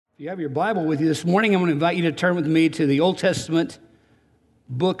If you have your Bible with you this morning, I'm going to invite you to turn with me to the Old Testament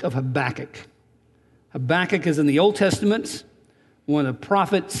book of Habakkuk. Habakkuk is in the Old Testament, one of the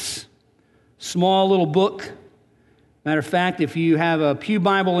prophets, small little book. Matter of fact, if you have a pew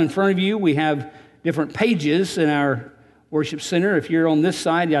Bible in front of you, we have different pages in our worship center. If you're on this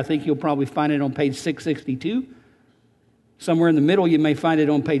side, I think you'll probably find it on page 662. Somewhere in the middle, you may find it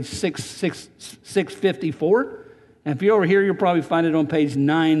on page 654. And if you're over here, you'll probably find it on page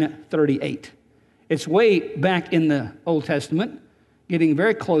 938. It's way back in the Old Testament, getting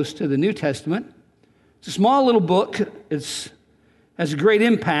very close to the New Testament. It's a small little book. It has a great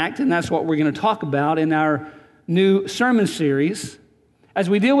impact, and that's what we're going to talk about in our new sermon series as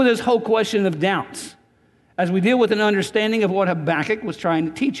we deal with this whole question of doubts, as we deal with an understanding of what Habakkuk was trying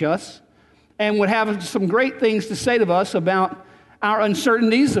to teach us, and would have some great things to say to us about our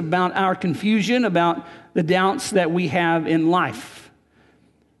uncertainties, about our confusion, about the doubts that we have in life.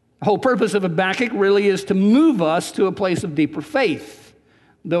 The whole purpose of Habakkuk really is to move us to a place of deeper faith,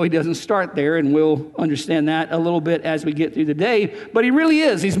 though he doesn't start there, and we'll understand that a little bit as we get through the day. But he really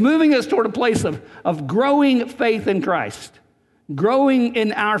is. He's moving us toward a place of growing faith in Christ, growing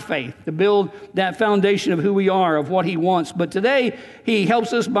in our faith to build that foundation of who we are, of what he wants. But today, he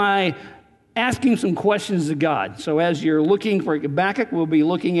helps us by asking some questions to God. So as you're looking for Habakkuk, we'll be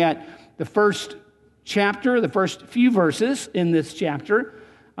looking at the first chapter, the first few verses in this chapter.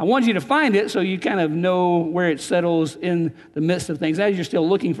 I want you to find it so you kind of know where it settles in the midst of things. As you're still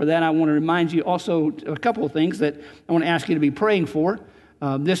looking for that, I want to remind you also a couple of things that I want to ask you to be praying for.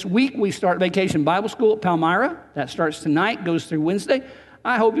 This week, we start Vacation Bible School at Palmyra. That starts tonight, goes through Wednesday.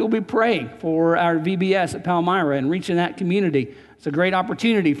 I hope you'll be praying for our VBS at Palmyra and reaching that community. It's a great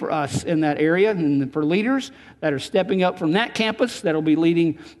opportunity for us in that area and for leaders that are stepping up from that campus that'll be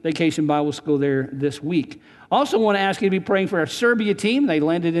leading Vacation Bible School there this week. Also want to ask you to be praying for our Serbia team. They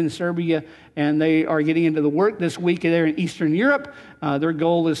landed in Serbia and they are getting into the work this week there in Eastern Europe. Their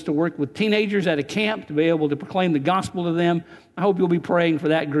goal is to work with teenagers at a camp to be able to proclaim the gospel to them. I hope you'll be praying for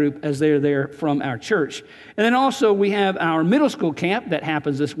that group as they're there from our church. And then also we have our middle school camp that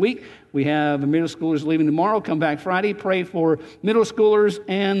happens this week. We have middle schoolers leaving tomorrow, come back Friday. Pray for middle schoolers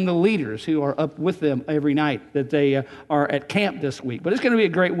and the leaders who are up with them every night that they are at camp this week. But it's going to be a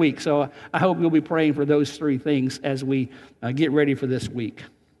great week, so I hope you'll be praying for those three things as we get ready for this week.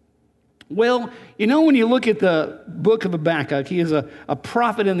 Well, you know, when you look at the book of Habakkuk, he is a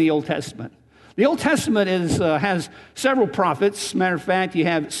prophet in the Old Testament. The Old Testament has several prophets. Matter of fact, you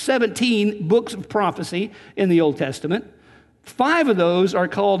have 17 books of prophecy in the Old Testament. 5 of those are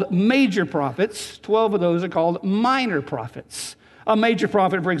called major prophets. 12 of those are called minor prophets. A major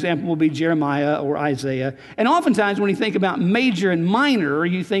prophet, for example, will be Jeremiah or Isaiah. And oftentimes when you think about major and minor,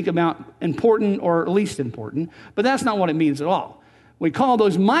 you think about important or least important. But that's not what it means at all. We call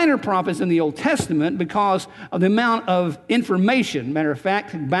those minor prophets in the Old Testament because of the amount of information. Matter of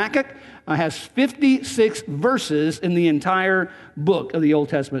fact, Habakkuk has 56 verses in the entire book of the Old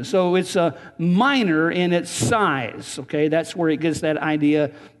Testament. So it's minor in its size, okay? That's where it gets that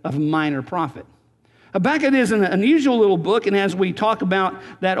idea of minor prophet. Habakkuk is an unusual little book, and as we talk about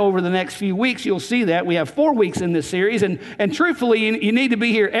that over the next few weeks, you'll see that. We have 4 weeks in this series, and truthfully, you need to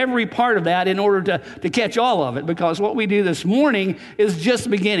be here every part of that in order to catch all of it, because what we do this morning is just the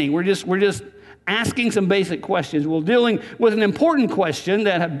beginning. We're just asking some basic questions. We're dealing with an important question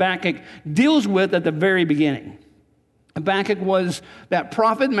that Habakkuk deals with at the very beginning. Habakkuk was that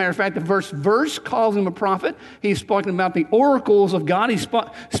prophet. Matter of fact, the verse calls him a prophet. He's speaking about the oracles of God. He's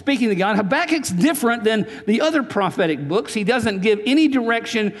speaking to God. Habakkuk's different than the other prophetic books. He doesn't give any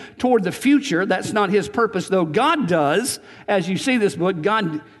direction toward the future. That's not his purpose, though God does. As you see this book,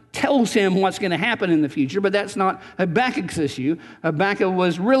 God tells him what's going to happen in the future, but that's not Habakkuk's issue. Habakkuk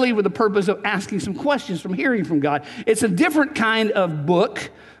was really with the purpose of asking some questions from hearing from God. It's a different kind of book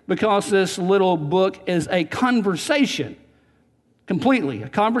because this little book is a conversation, completely a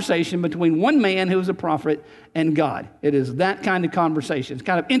conversation between one man who is a prophet and God. It is that kind of conversation. It's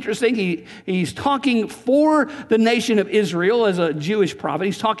kind of interesting. He's talking for the nation of Israel as a Jewish prophet.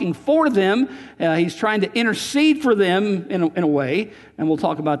 He's talking for them. He's trying to intercede for them in a way, and we'll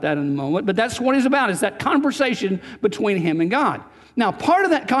talk about that in a moment. But that's what he's about, is that conversation between him and God. Now, part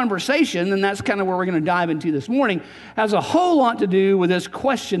of that conversation, and that's kind of where we're going to dive into this morning, has a whole lot to do with this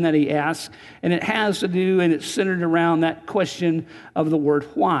question that he asks, and it has to do, and it's centered around that question of the word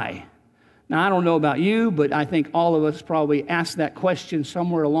why. Now, I don't know about you, but I think all of us probably asked that question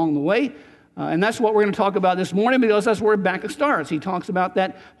somewhere along the way, and that's what we're going to talk about this morning, because that's where Habakkuk starts. He talks about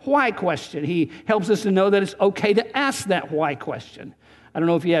that why question. He helps us to know that it's okay to ask that why question. I don't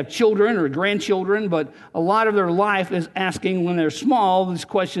know if you have children or grandchildren, but a lot of their life is asking when they're small these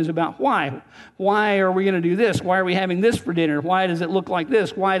questions about why. Why are we going to do this? Why are we having this for dinner? Why does it look like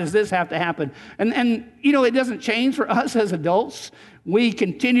this? Why does this have to happen? And you know, it doesn't change for us as adults. We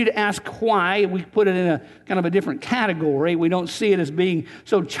continue to ask why. We put it in a kind of a different category. We don't see it as being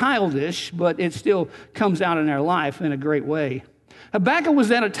so childish, but it still comes out in our life in a great way. Habakkuk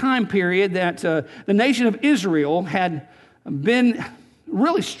was at a time period that the nation of Israel had been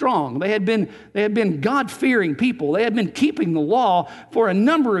really strong. They had been God-fearing people. They had been keeping the law for a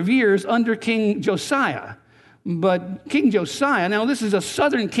number of years under King Josiah. But King Josiah, now this is a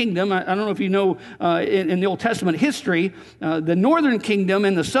southern kingdom. I don't know if you know in the Old Testament history, the northern kingdom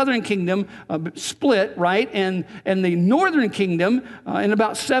and the southern kingdom split, right? And the northern kingdom in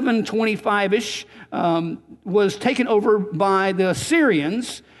about 725-ish was taken over by the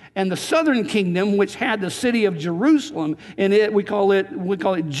Assyrians. And the southern kingdom, which had the city of Jerusalem in it, we call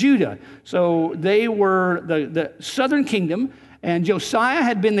it Judah. So they were the southern kingdom, and Josiah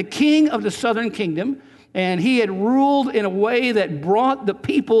had been the king of the southern kingdom, and he had ruled in a way that brought the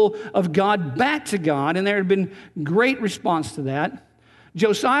people of God back to God, and there had been great response to that.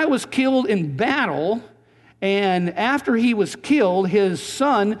 Josiah was killed in battle, and after he was killed, his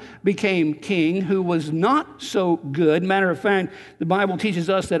son became king, who was not so good. Matter of fact, the Bible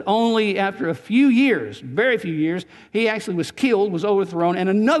teaches us that only after a few years, very few years, he actually was killed, was overthrown, and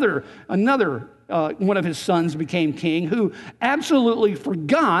another one of his sons became king, who absolutely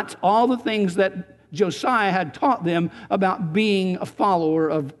forgot all the things that Josiah had taught them about being a follower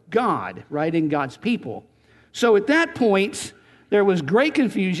of God, right, in God's people. So at that point, there was great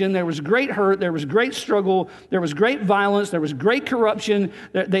confusion, there was great hurt, there was great struggle, there was great violence, there was great corruption.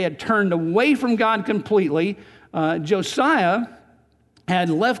 They had turned away from God completely. Josiah had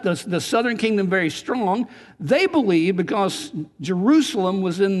left the southern kingdom very strong. They believed, because Jerusalem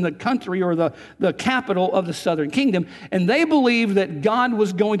was in the country or the capital of the southern kingdom, and they believed that God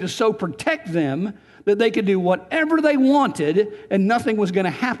was going to so protect them that they could do whatever they wanted and nothing was going to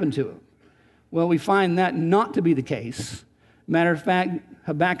happen to them. Well, we find that not to be the case. Matter of fact,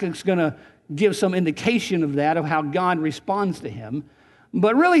 Habakkuk's going to give some indication of that, of how God responds to him.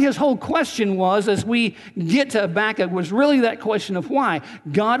 But really his whole question was, as we get to Habakkuk, was really that question of why.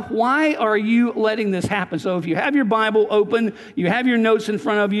 God, why are you letting this happen? So if you have your Bible open, you have your notes in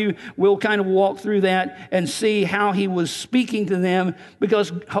front of you, we'll kind of walk through that and see how he was speaking to them,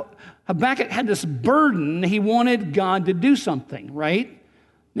 because Habakkuk had this burden. He wanted God to do something, right?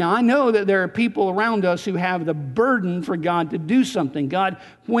 Now, I know that there are people around us who have the burden for God to do something. God,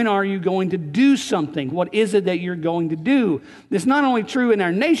 when are you going to do something? What is it that you're going to do? It's not only true in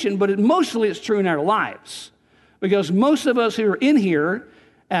our nation, but mostly it's true in our lives. Because most of us who are in here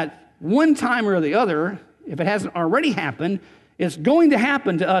at one time or the other, if it hasn't already happened, it's going to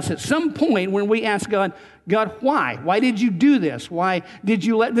happen to us at some point when we ask God, God, why? Why did you do this? Why did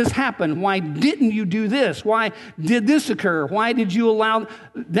you let this happen? Why didn't you do this? Why did this occur? Why did you allow?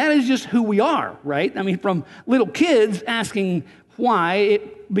 That is just who we are, right? I mean, from little kids asking why,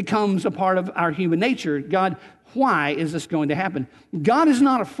 it becomes a part of our human nature. God, why is this going to happen? God is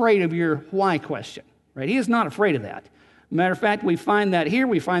not afraid of your why question, right? He is not afraid of that. Matter of fact, we find that here.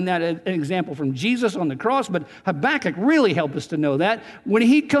 We find that an example from Jesus on the cross, but Habakkuk really helped us to know that when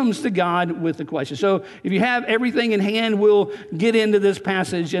he comes to God with the question. So if you have everything in hand, we'll get into this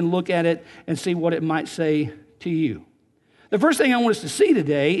passage and look at it and see what it might say to you. The first thing I want us to see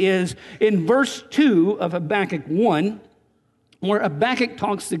today is in verse 2 of Habakkuk 1, where Habakkuk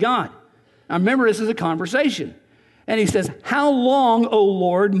talks to God. Now remember, this is a conversation. And he says, "How long, O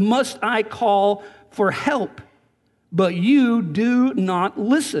Lord, must I call for help? But you do not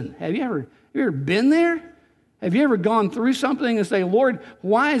listen." Have you ever been there? Have you ever gone through something and say, Lord,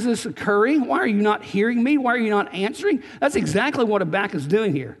 why is this occurring? Why are you not hearing me? Why are you not answering? That's exactly what Habakkuk is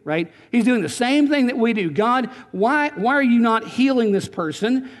doing here, right? He's doing the same thing that we do. God, why are you not healing this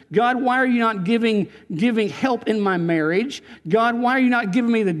person? God, why are you not giving help in my marriage? God, why are you not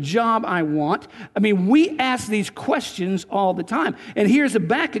giving me the job I want? I mean, we ask these questions all the time. And here's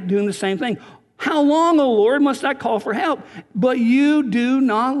Habakkuk doing the same thing. How long, O Lord, must I call for help? But you do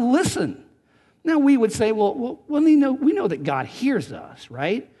not listen. Now we would say, well, we know that God hears us,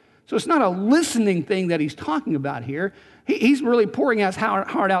 right? So it's not a listening thing that he's talking about here. He's really pouring his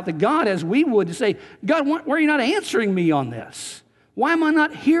heart out to God, as we would, to say, God, why are you not answering me on this? Why am I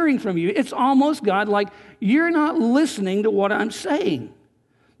not hearing from you? It's almost, God, like you're not listening to what I'm saying.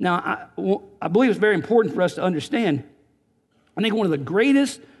 Now, I believe it's very important for us to understand. I think one of the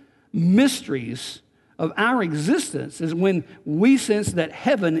greatest mysteries of our existence is when we sense that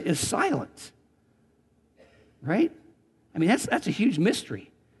heaven is silent. Right? I mean, that's a huge mystery.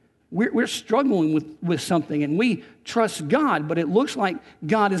 We're struggling with something, and we trust God, but it looks like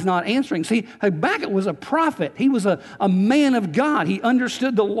God is not answering. See, Habakkuk was a prophet. He was a man of God. He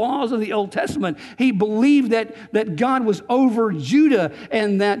understood the laws of the Old Testament. He believed that God was over Judah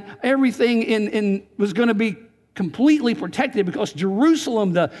and that everything was going to be completely protected because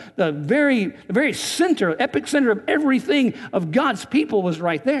Jerusalem, the very center, epicenter of everything of God's people was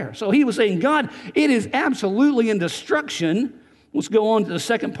right there. So he was saying, God, it is absolutely in destruction. Let's go on to the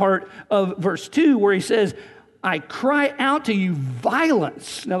second part of verse 2 where he says, I cry out to you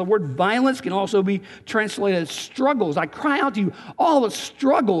violence. Now the word violence can also be translated as struggles. I cry out to you all the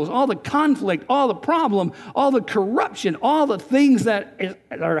struggles, all the conflict, all the problem, all the corruption, all the things that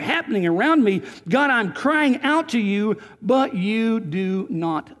are happening around me. God, I'm crying out to you, but you do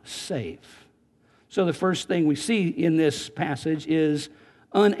not save. So the first thing we see in this passage is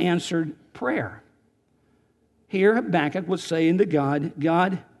unanswered prayer. Here Habakkuk was saying to God,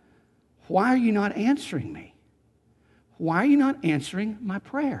 God, why are you not answering me? Why are you not answering my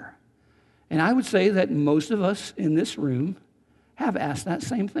prayer? And I would say that most of us in this room have asked that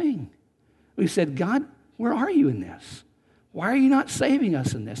same thing. We said, God, where are you in this? Why are you not saving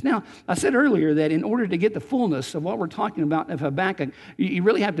us in this? Now, I said earlier that in order to get the fullness of what we're talking about of Habakkuk, you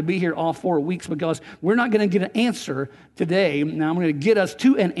really have to be here all 4 weeks because we're not going to get an answer today. Now, I'm going to get us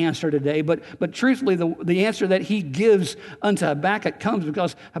to an answer today, but truthfully, the answer that he gives unto Habakkuk comes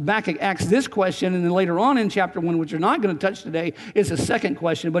because Habakkuk asks this question, and then later on in chapter 1, which we're not going to touch today, is a second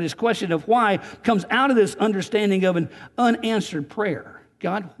question, but his question of why comes out of this understanding of an unanswered prayer.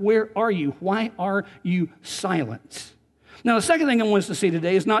 God, where are you? Why are you silent? Now, the second thing I want us to see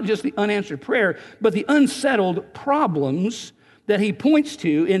today is not just the unanswered prayer, but the unsettled problems that he points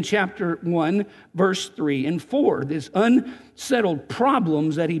to in chapter 1, verse 3 and 4. These unsettled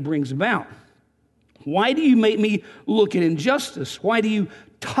problems that he brings about. Why do you make me look at injustice? Why do you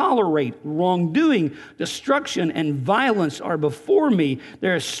tolerate wrongdoing? Destruction and violence are before me.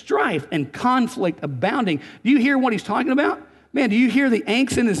 There is strife and conflict abounding. Do you hear what he's talking about? Man, do you hear the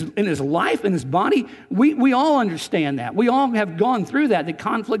angst in his life, in his body? We all understand that. We all have gone through that, the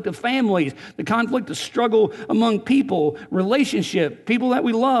conflict of families, the conflict of struggle among people, relationship, people that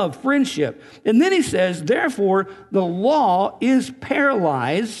we love, friendship. And then he says, therefore, the law is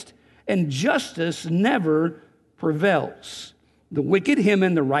paralyzed and justice never prevails. The wicked hem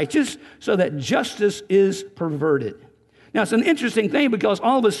in the righteous so that justice is perverted. Now, it's an interesting thing because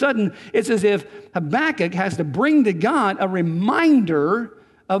all of a sudden, it's as if Habakkuk has to bring to God a reminder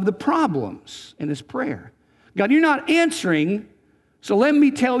of the problems in his prayer. God, you're not answering, so let me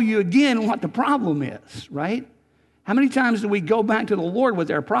tell you again what the problem is, right? How many times do we go back to the Lord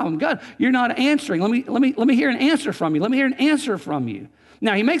with our problem? God, you're not answering. Let me hear an answer from you. Let me hear an answer from you.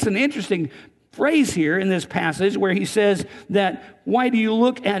 Now, he makes an interesting phrase here in this passage where he says that, why do you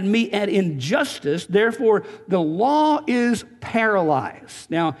look at me at injustice? Therefore, the law is paralyzed.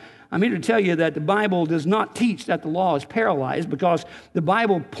 Now, I'm here to tell you that the Bible does not teach that the law is paralyzed because the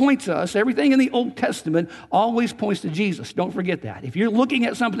Bible points us, everything in the Old Testament always points to Jesus. Don't forget that. If you're looking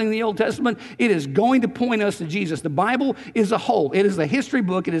at something in the Old Testament, it is going to point us to Jesus. The Bible is a whole. It is a history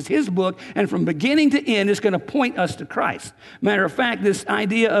book. It is his book. And from beginning to end, it's going to point us to Christ. Matter of fact, this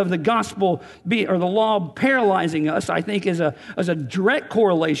idea of the gospel or the law paralyzing us, I think, is a direct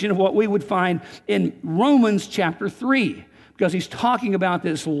correlation of what we would find in Romans chapter 3. Because he's talking about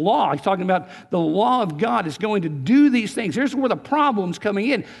this law. He's talking about the law of God is going to do these things. Here's where the problem's coming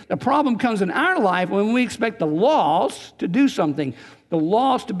in. The problem comes in our life when we expect the laws to do something. The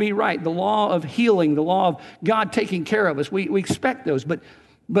laws to be right. The law of healing. The law of God taking care of us. We expect those.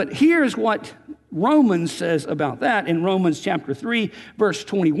 But here's what Romans says about that in Romans chapter 3, verse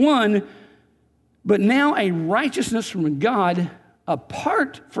 21. But now a righteousness from God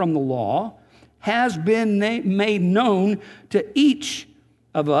apart from the law has been made known to each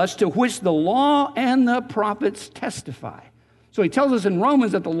of us, to which the law and the prophets testify. So he tells us in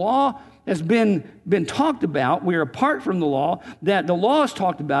Romans that the law has been talked about. We're apart from the law, that the law has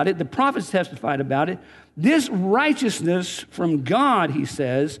talked about it, the prophets testified about it. This righteousness from God, he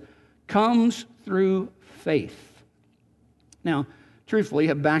says, comes through faith. Now, truthfully,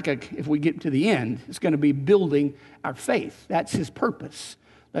 Habakkuk, if we get to the end, is going to be building our faith. That's his purpose.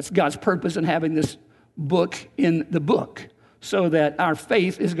 That's God's purpose in having this book in the book, so that our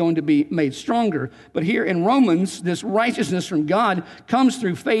faith is going to be made stronger. But here in Romans, this righteousness from God comes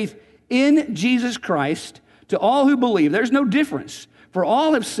through faith in Jesus Christ to all who believe. There's no difference. For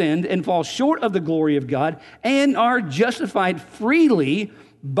all have sinned and fall short of the glory of God and are justified freely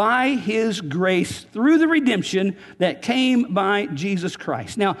by his grace through the redemption that came by Jesus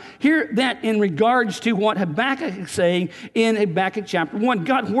Christ. Now, hear that in regards to what Habakkuk is saying in Habakkuk chapter 1.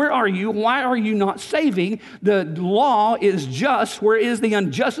 God, where are you? Why are you not saving? The law is just. Where is the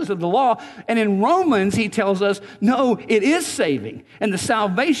injustice of the law? And in Romans, he tells us, no, it is saving. And the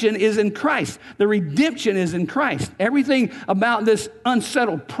salvation is in Christ. The redemption is in Christ. Everything about this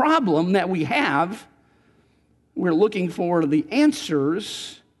unsettled problem that we have, we're looking for the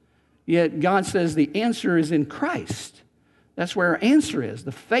answers, yet God says the answer is in Christ. That's where our answer is,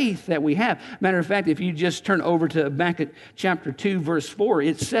 the faith that we have. Matter of fact, if you just turn over to Habakkuk chapter 2, verse 4,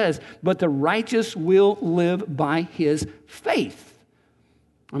 it says, but the righteous will live by his faith.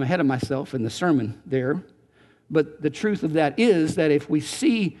 I'm ahead of myself in the sermon there, but the truth of that is that if we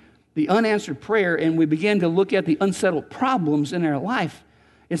see the unanswered prayer and we begin to look at the unsettled problems in our life,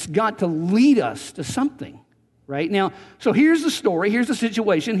 it's got to lead us to something. Right now, so here's the story, here's the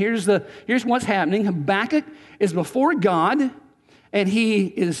situation, here's what's happening. Habakkuk is before God, and he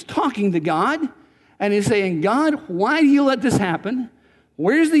is talking to God, and he's saying, God, why do you let this happen?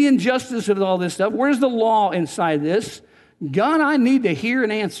 Where's the injustice of all this stuff? Where's the law inside this? God, I need to hear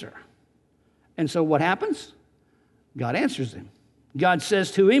an answer. And so what happens? God answers him. God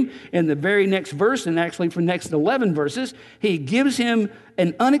says to him in the very next verse, and actually for the next 11 verses, he gives him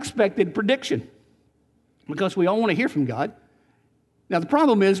an unexpected prediction. Because we all want to hear from God. Now, the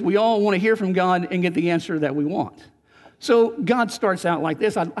problem is we all want to hear from God and get the answer that we want. So God starts out like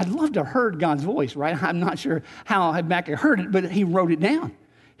this. I'd love to have heard God's voice, right? I'm not sure how Habakkuk heard it, but he wrote it down.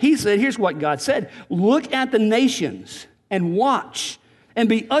 He said, here's what God said. Look at the nations and watch and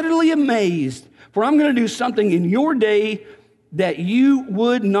be utterly amazed, for I'm going to do something in your day that you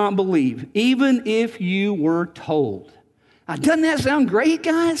would not believe, even if you were told. Now, doesn't that sound great,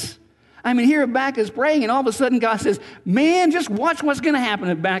 guys? I mean, here Habakkuk is praying, and all of a sudden God says, man, just watch what's going to happen,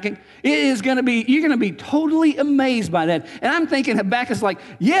 Habakkuk. You're going to be totally amazed by that. And I'm thinking Habakkuk's like,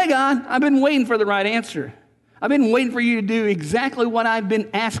 yeah, God, I've been waiting for the right answer. I've been waiting for you to do exactly what I've been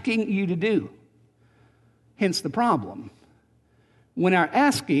asking you to do. Hence the problem. When our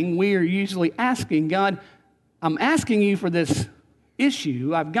asking, we are usually asking, God, I'm asking you for this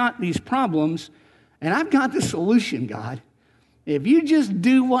issue. I've got these problems, and I've got the solution, God. If you just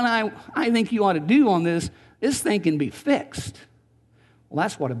do what I think you ought to do on this thing can be fixed. Well,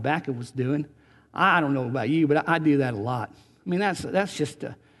 that's what Habakkuk was doing. I don't know about you, but I do that a lot. I mean, that's just,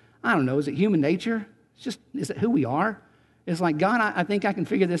 I don't know, is it human nature? Is it who we are? It's like, God, I think I can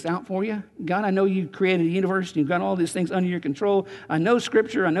figure this out for you. God, I know you created the universe and you've got all these things under your control. I know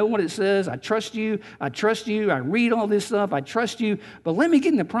Scripture. I know what it says. I trust you. I read all this stuff. I trust you. But let me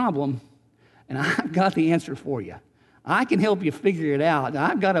get in the problem, and I've got the answer for you. I can help you figure it out.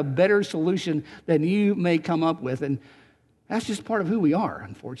 I've got a better solution than you may come up with. And that's just part of who we are,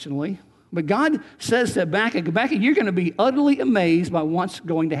 unfortunately. But God says to Habakkuk, you're going to be utterly amazed by what's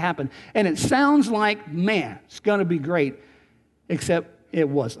going to happen. And it sounds like, man, it's going to be great, except it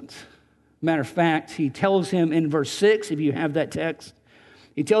wasn't. Matter of fact, he tells him in verse 6, if you have that text,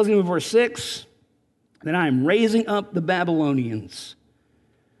 he tells him in verse 6 that I am raising up the Babylonians,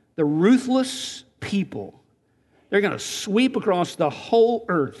 the ruthless people. They're going to sweep across the whole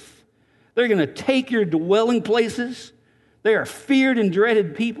earth. They're going to take your dwelling places. They are feared and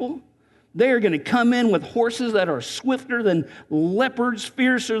dreaded people. They are going to come in with horses that are swifter than leopards,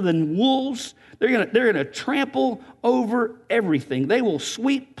 fiercer than wolves. They're going to trample over everything. They will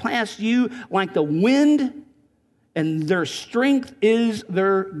sweep past you like the wind, and their strength is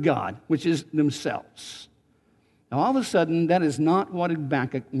their God, which is themselves. Now, all of a sudden, that is not what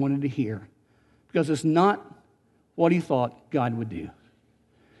Habakkuk wanted to hear, because it's not what he thought God would do.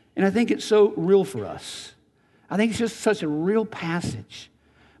 And I think it's so real for us. I think it's just such a real passage.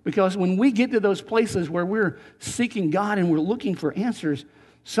 Because when we get to those places where we're seeking God and we're looking for answers,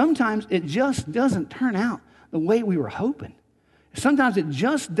 sometimes it just doesn't turn out the way we were hoping. Sometimes it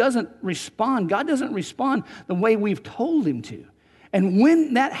just doesn't respond. God doesn't respond the way we've told him to. And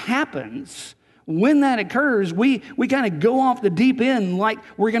when that happens, when that occurs, we kind of go off the deep end like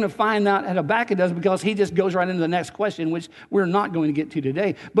we're going to find out at Habakkuk does, because he just goes right into the next question, which we're not going to get to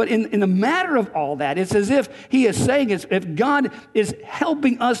today. But in the matter of all that, it's as if he is saying, if God is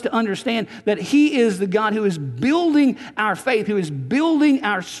helping us to understand that he is the God who is building our faith, who is building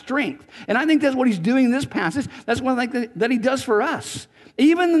our strength. And I think that's what he's doing in this passage. That's what I think that he does for us.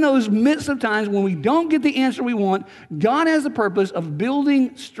 Even in those midst of times when we don't get the answer we want, God has the purpose of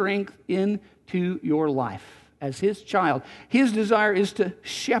building strength into your life as his child. His desire is to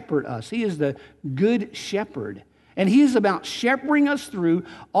shepherd us. He is the good shepherd. And he is about shepherding us through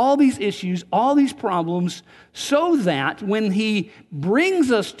all these issues, all these problems, so that when he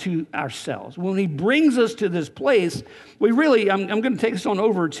brings us to ourselves, when he brings us to this place, we really, I'm going to take us on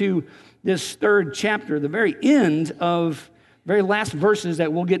over to this third chapter, the very end of very last verses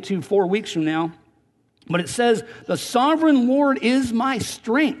that we'll get to 4 weeks from now. But it says, the sovereign Lord is my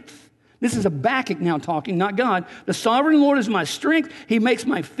strength. This is Habakkuk now talking, not God. The sovereign Lord is my strength. He makes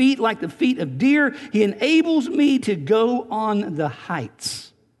my feet like the feet of deer. He enables me to go on the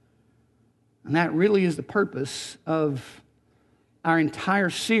heights. And that really is the purpose of our entire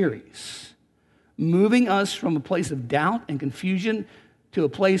series, moving us from a place of doubt and confusion to a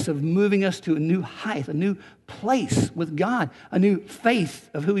place of moving us to a new height, a new place with God, a new faith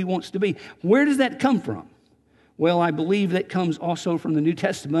of who he wants to be. Where does that come from? Well, I believe that comes also from the New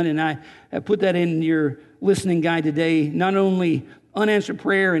Testament, and I have put that in your listening guide today. Not only unanswered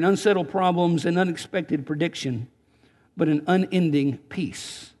prayer and unsettled problems and unexpected prediction, but an unending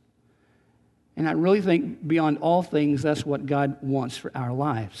peace. And I really think beyond all things, that's what God wants for our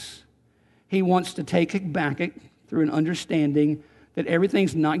lives. He wants to take Habakkuk through an understanding that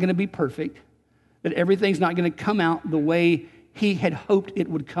everything's not going to be perfect, that everything's not going to come out the way he had hoped it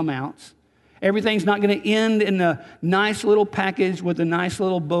would come out. Everything's not going to end in a nice little package with a nice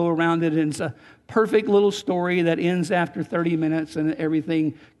little bow around it, and it's a perfect little story that ends after 30 minutes and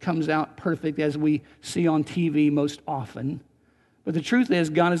everything comes out perfect as we see on TV most often. But the truth is,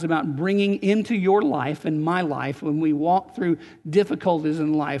 God is about bringing into your life and my life, when we walk through difficulties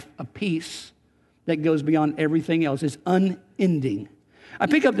in life, a peace that goes beyond everything else. It's unending. I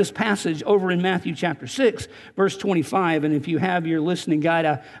pick up this passage over in Matthew chapter 6, verse 25, and if you have your listening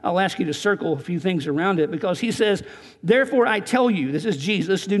guide, I'll ask you to circle a few things around it, because he says, therefore I tell you, this is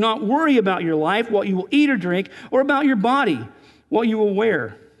Jesus, do not worry about your life, what you will eat or drink, or about your body, what you will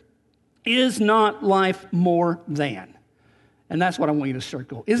wear. Is not life more than? And that's what I want you to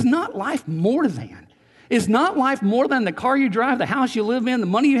circle. Is not life more than? Is not life more than the car you drive, the house you live in, the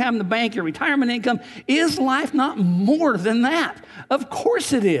money you have in the bank, your retirement income? Is life not more than that? Of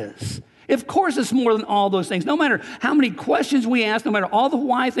course it is. Of course it's more than all those things. No matter how many questions we ask, no matter all the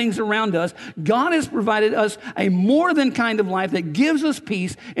why things around us, God has provided us a more than kind of life that gives us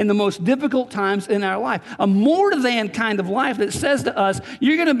peace in the most difficult times in our life. A more than kind of life that says to us,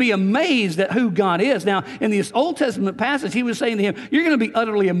 you're going to be amazed at who God is. Now, in this Old Testament passage, he was saying to him, you're going to be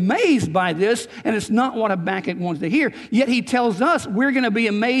utterly amazed by this, and it's not what Habakkuk wants to hear. Yet he tells us we're going to be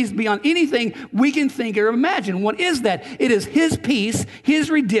amazed beyond anything we can think or imagine. What is that? It is his peace, his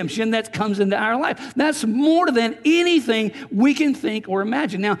redemption that's comes into our life. That's more than anything we can think or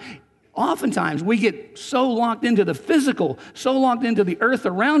imagine. Now, oftentimes we get so locked into the physical, so locked into the earth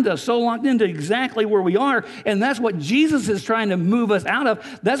around us, so locked into exactly where we are, and that's what Jesus is trying to move us out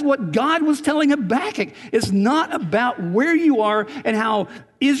of. That's what God was telling Habakkuk. It's not about where you are and how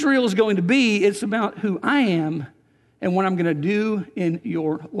Israel is going to be. It's about who I am and what I'm going to do in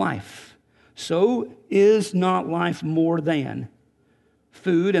your life. So is not life more than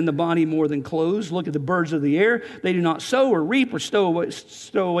food, and the body more than clothes? Look at the birds of the air. They do not sow or reap or stow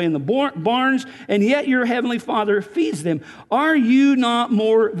away in the barns, and yet your heavenly Father feeds them. Are you not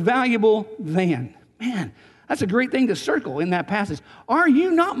more valuable than? Man, that's a great thing to circle in that passage. Are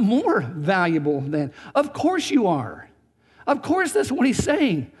you not more valuable than? Of course you are. Of course that's what he's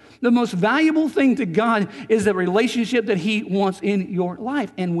saying. The most valuable thing to God is the relationship that he wants in your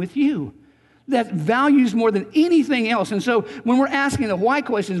life and with you. That values more than anything else. And so when we're asking the why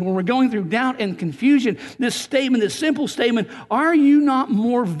questions, when we're going through doubt and confusion, this statement, this simple statement, are you not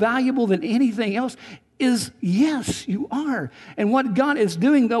more valuable than anything else, is yes, you are. And what God is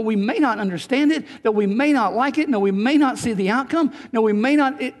doing, though we may not understand it, though we may not like it, though we may not see the outcome, though we may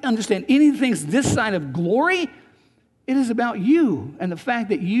not understand anything this side of glory, it is about you and the fact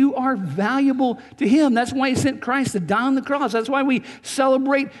that you are valuable to him. That's why he sent Christ to die on the cross. That's why we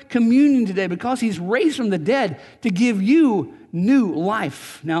celebrate communion today, because he's raised from the dead to give you new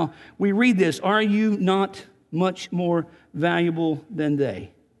life. Now, we read this, are you not much more valuable than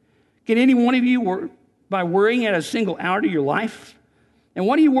they? Can any one of you, by worrying at a single hour to your life? And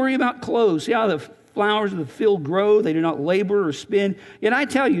what do you worry about clothes? See how the flowers of the field grow, they do not labor or spin. Yet I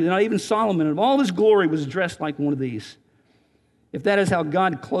tell you that not even Solomon of all his glory was dressed like one of these. If that is how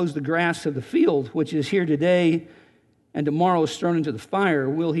God clothes the grass of the field, which is here today and tomorrow is thrown into the fire,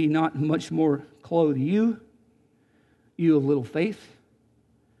 will he not much more clothe you, you of little faith?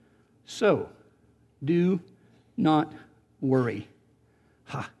 So, do not worry.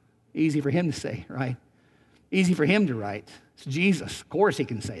 Easy for him to say, right? Easy for him to write. It's Jesus. Of course he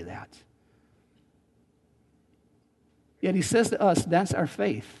can say that. Yet he says to us, that's our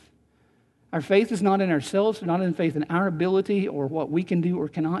faith. Our faith is not in ourselves, not in faith in our ability or what we can do or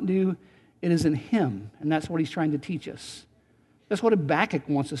cannot do. It is in Him, and that's what He's trying to teach us. That's what Habakkuk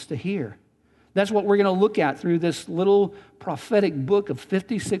wants us to hear. That's what we're going to look at through this little prophetic book of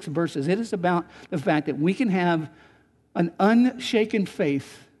 56 verses. It is about the fact that we can have an unshaken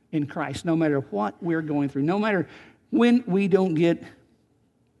faith in Christ no matter what we're going through, no matter when we don't get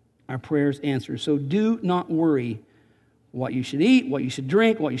our prayers answered. So do not worry what you should eat, what you should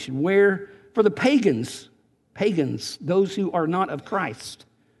drink, what you should wear. For the pagans, those who are not of Christ,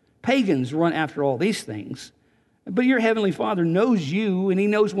 pagans run after all these things. But your heavenly Father knows you, and He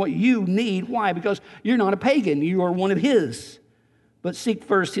knows what you need. Why? Because you're not a pagan. You are one of His. But seek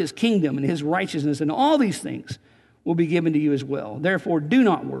first His kingdom and His righteousness, and all these things will be given to you as well. Therefore, do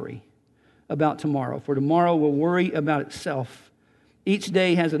not worry about tomorrow, for tomorrow will worry about itself. Each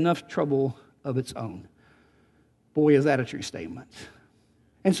day has enough trouble of its own. Boy, is that a true statement.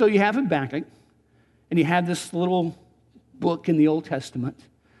 And so you have Habakkuk, and you have this little book in the Old Testament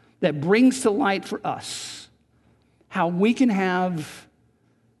that brings to light for us how we can have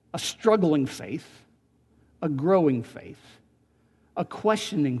a struggling faith, a growing faith, a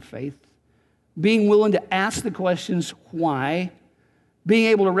questioning faith, being willing to ask the questions why, being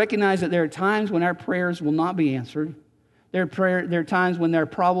able to recognize that there are times when our prayers will not be answered. There are times when our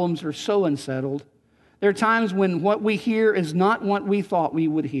problems are so unsettled. There are times when what we hear is not what we thought we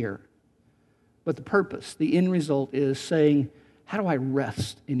would hear. But the purpose, the end result is saying, how do I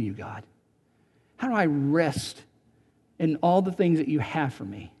rest in you, God? How do I rest in all the things that you have for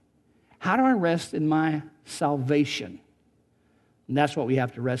me? How do I rest in my salvation? And that's what we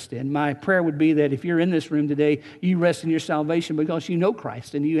have to rest in. My prayer would be that if you're in this room today, you rest in your salvation because you know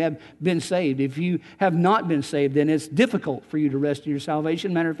Christ and you have been saved. If you have not been saved, then it's difficult for you to rest in your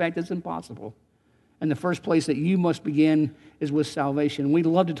salvation. Matter of fact, it's impossible. And the first place that you must begin is with salvation. We'd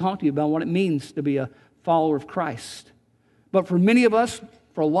love to talk to you about what it means to be a follower of Christ. But for many of us,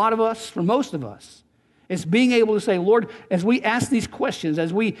 for a lot of us, for most of us, it's being able to say, Lord, as we ask these questions,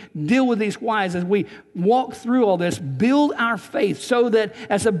 as we deal with these whys, as we walk through all this, build our faith so that,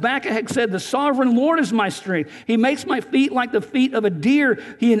 as Habakkuk had said, the sovereign Lord is my strength. He makes my feet like the feet of a deer.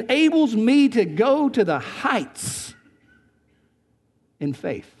 He enables me to go to the heights in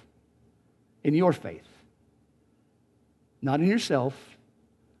faith, in your faith. Not in yourself,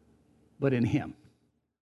 but in Him.